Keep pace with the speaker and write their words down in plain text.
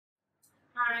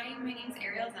Hi, my name is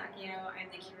Ariel Zaccheo. I'm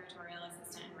the Curatorial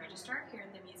Assistant and Registrar here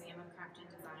at the Museum of Craft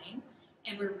and Design,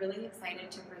 and we're really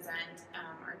excited to present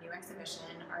our new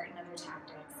exhibition, Art and Other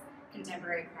Tactics,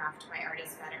 Contemporary Craft by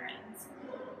Artist Veterans.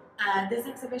 This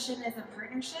exhibition is a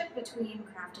partnership between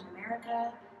Craft in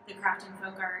America, the Craft and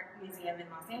Folk Art Museum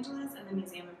in Los Angeles, and the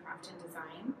Museum of Craft and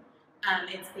Design.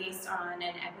 It's based on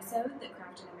an episode that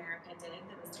Craft in America did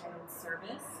that was titled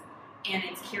Service, and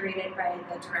it's curated by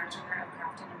the Director of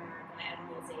Craft in America,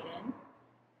 Unglazed.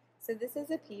 So this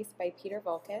is a piece by Peter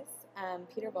Voulkos.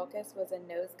 Peter Voulkos was a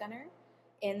nose gunner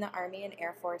in the Army and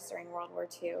Air Force during World War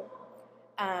II.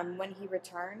 When he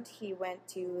returned, he went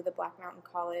to the Black Mountain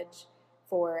College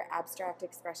for abstract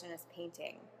expressionist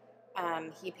painting.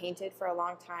 He painted for a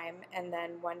long time, and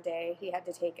then one day he had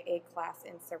to take a class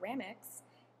in ceramics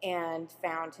and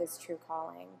found his true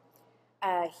calling.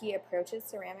 He approaches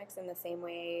ceramics in the same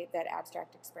way that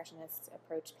abstract expressionists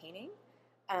approach painting,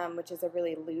 which is a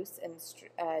really loose and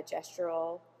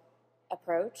gestural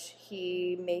approach.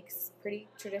 He makes pretty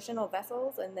traditional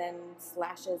vessels and then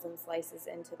slashes and slices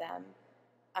into them.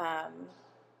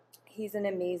 He's an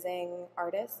amazing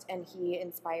artist, and he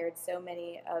inspired so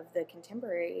many of the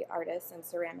contemporary artists and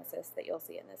ceramicists that you'll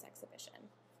see in this exhibition.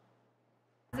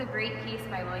 This is a great piece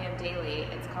by William Daley.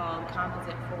 It's called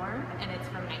Composite Form, and it's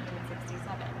from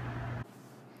 1967.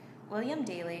 William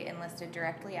Daley enlisted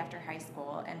directly after high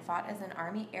school and fought as an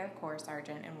Army Air Corps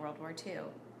sergeant in World War II.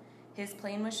 His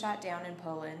plane was shot down in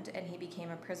Poland, and he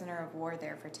became a prisoner of war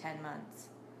there for 10 months.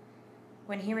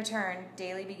 When he returned,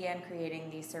 Daley began creating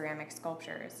these ceramic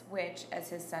sculptures, which, as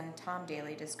his son Tom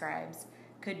Daley describes,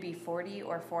 could be 40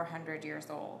 or 400 years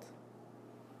old.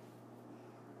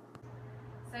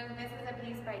 So this is a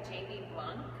piece by J.B.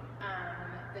 Blunk.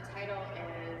 The title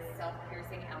is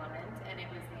Self-Piercing Element, and it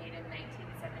was made in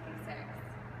 1976.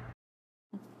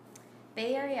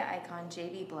 Bay Area icon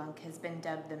J.B. Blunk has been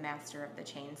dubbed the master of the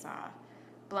chainsaw.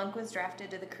 Blunk was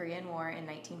drafted to the Korean War in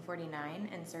 1949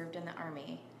 and served in the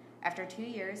Army. After 2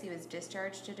 years, he was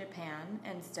discharged to Japan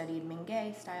and studied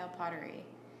Mingei-style pottery.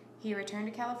 He returned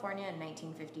to California in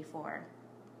 1954.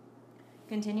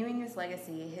 Continuing his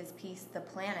legacy, his piece, The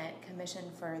Planet,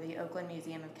 commissioned for the Oakland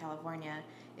Museum of California,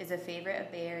 is a favorite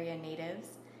of Bay Area natives,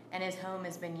 and his home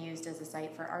has been used as a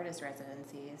site for artist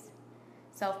residencies.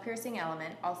 Self-Piercing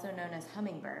Element, also known as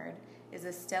Hummingbird, is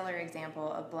a stellar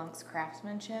example of Blunk's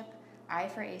craftsmanship, eye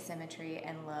for asymmetry,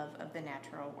 and love of the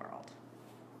natural world.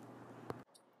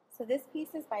 So this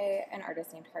piece is by an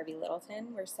artist named Harvey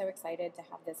Littleton. We're so excited to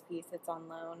have this piece. It's on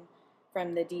loan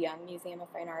from the DeYoung Museum of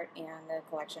Fine Art and the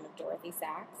collection of Dorothy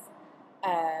Sachs.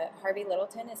 Harvey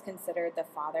Littleton is considered the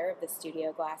father of the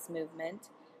studio glass movement,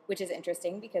 which is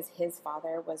interesting because his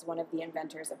father was one of the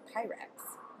inventors of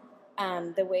Pyrex.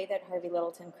 The way that Harvey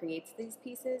Littleton creates these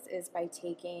pieces is by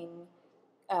taking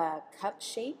cup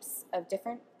shapes of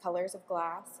different colors of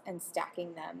glass and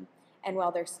stacking them. And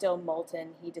while they're still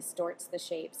molten, he distorts the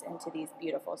shapes into these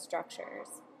beautiful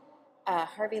structures.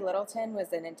 Harvey Littleton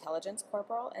was an intelligence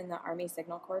corporal in the Army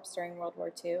Signal Corps during World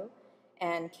War II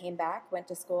and came back, went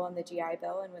to school on the GI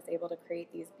Bill, and was able to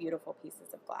create these beautiful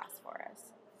pieces of glass for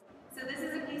us. So this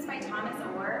is a piece by Thomas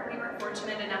Orr. We were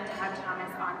fortunate enough to have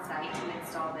Thomas on site to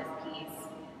install this piece.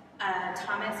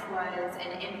 Thomas was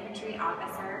an infantry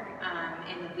officer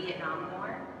in the Vietnam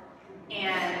War,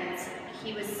 and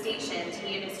he was stationed,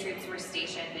 he and his troops were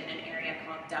stationed in an area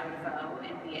called Duc Pho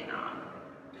in Vietnam.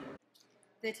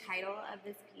 The title of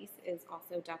this piece is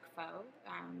also Duc Pho,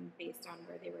 based on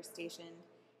where they were stationed,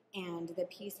 and the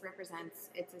piece represents,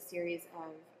 it's a series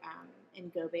of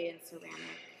Ngobe and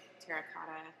ceramic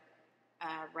terracotta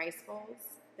rice bowls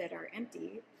that are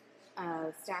empty,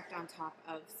 stacked on top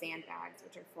of sandbags,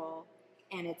 which are full,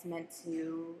 and it's meant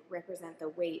to represent the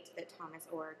weight that Thomas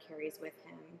Orr carries with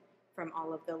him from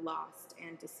all of the lost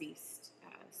and deceased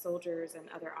soldiers and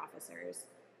other officers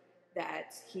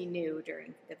that he knew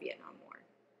during the Vietnam War.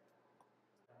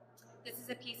 This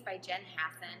is a piece by Jen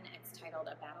Hassin. It's titled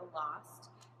A Battle Lost.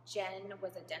 Jen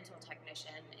was a dental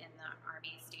technician in the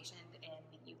Army stationed in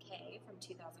the UK from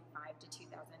 2005 to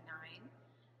 2009.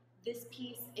 This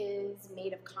piece is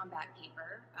made of combat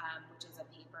paper, which is a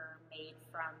paper made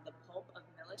from the pulp of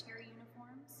military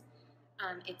uniforms.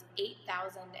 It's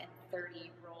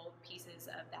 8,030 rolled pieces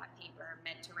of that paper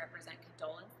meant to represent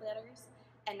condolence letters,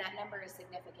 and that number is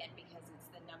significant because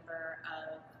it's the number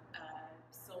of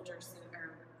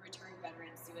returned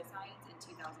veteran suicides in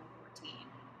 2014.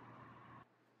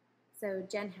 So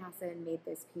Jen Hassin made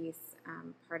this piece.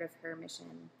 Part of her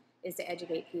mission is to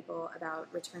educate people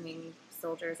about returning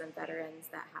soldiers and veterans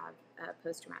that have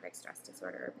post-traumatic stress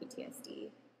disorder or PTSD.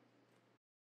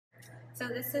 So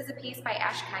this is a piece by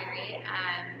Ash Kyrie.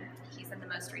 He's in the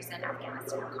most recent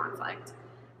Afghanistan conflict.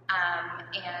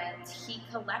 And he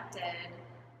collected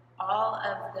all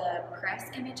of the press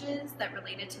images that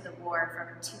related to the war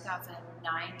from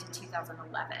 2009 to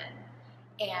 2011.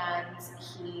 And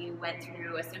he went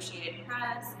through Associated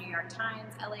Press, New York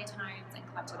Times, LA Times, and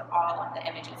collected all of the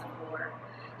images of war.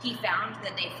 He found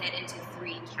that they fit into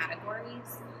 3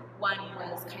 categories. One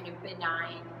was kind of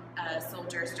benign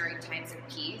soldiers during times of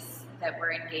peace that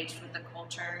were engaged with the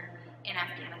culture in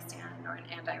Afghanistan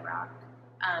and Iraq.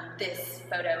 This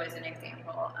photo is an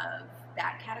example of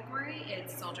that category.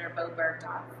 It's soldier Bo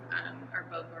Bergdahl,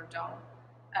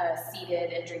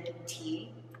 seated and drinking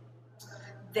tea.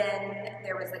 Then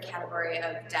there was the category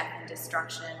of death and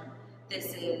destruction.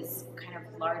 This is kind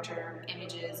of larger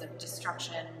images of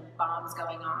destruction, bombs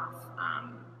going off,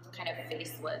 kind of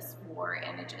faceless war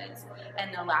images.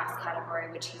 And the last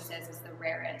category, which he says is the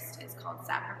rarest, is called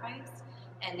sacrifice.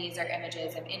 And these are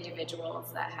images of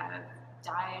individuals that have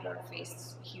died or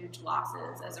faced huge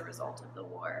losses as a result of the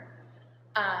war.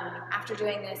 After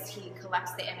doing this, he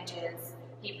collects the images.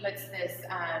 He puts this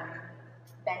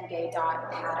Bengay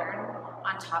dot pattern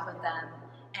on top of them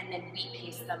and then wheat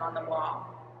pastes them on the wall.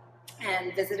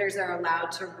 And visitors are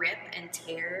allowed to rip and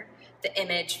tear the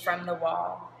image from the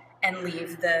wall and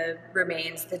leave the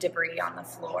remains, the debris, on the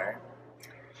floor.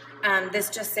 This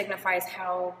just signifies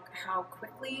how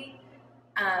quickly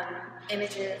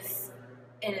images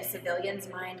in a civilian's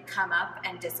mind come up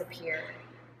and disappear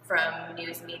from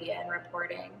news media and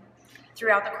reporting.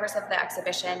 Throughout the course of the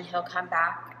exhibition, he'll come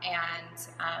back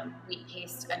and wheat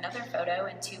paste another photo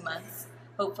in 2 months.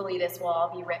 Hopefully this will all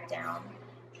be ripped down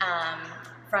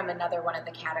from another one of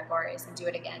the categories, and do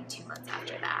it again 2 months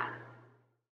after that.